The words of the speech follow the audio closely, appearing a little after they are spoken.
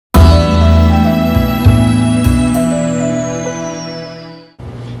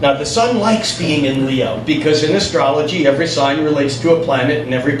Now, the sun likes being in Leo because in astrology, every sign relates to a planet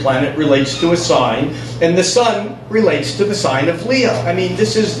and every planet relates to a sign. And the sun relates to the sign of Leo. I mean,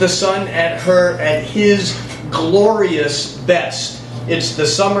 this is the sun at his glorious best. It's the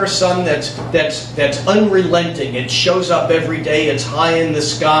summer sun that's unrelenting. It shows up every day. It's high in the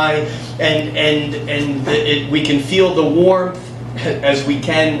sky, and we can feel the warmth as we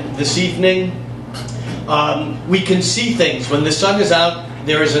can this evening. We can see things when the sun is out.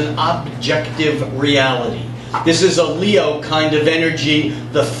 There is an objective reality. This is a Leo kind of energy.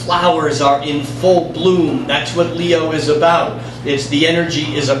 The flowers are in full bloom. That's what Leo is about. It's the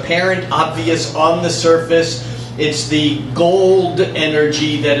energy is apparent, obvious on the surface. It's the gold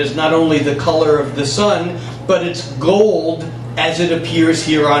energy that is not only the color of the sun, but it's gold as it appears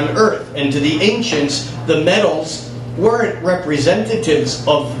here on Earth. And to the ancients, the metals weren't representatives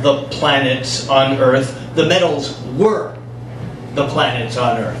of the planets on Earth. The metals were the planets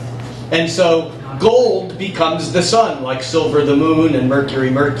on Earth. And so gold becomes the sun, like silver the moon, and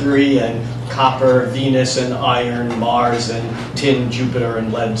Mercury, and copper Venus, and iron Mars, and tin Jupiter,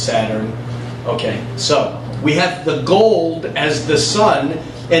 and lead Saturn. Okay, so we have the gold as the sun,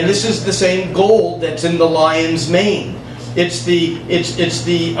 and this is the same gold that's in the lion's mane. It's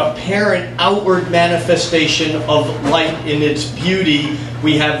the apparent outward manifestation of light in its beauty.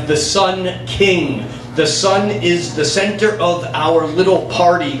 We have the Sun King. The sun is the center of our little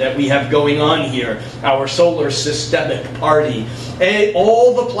party that we have going on here, our solar systemic party. And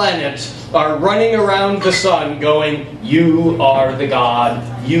all the planets are running around the sun going, you are the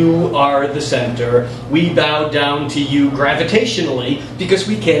god, you are the center, we bow down to you gravitationally because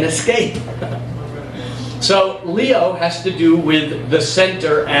we can't escape. So Leo has to do with the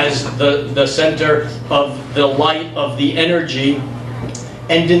center as the center of the light, of the energy.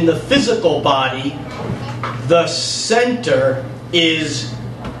 And in the physical body, the center is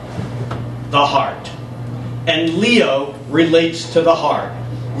the heart. And Leo relates to the heart.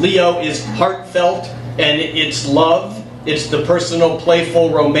 Leo is heartfelt, and it's love. It's the personal,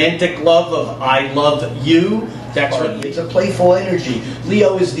 playful, romantic love of I love you. That's what it's a playful energy.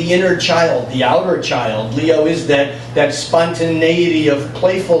 Leo is the inner child, the outer child. Leo is that spontaneity of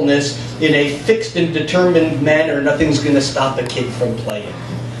playfulness in a fixed and determined manner. Nothing's going to stop a kid from playing.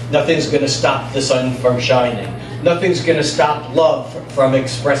 Nothing's going to stop the sun from shining. Nothing's going to stop love from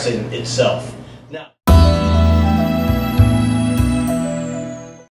expressing itself.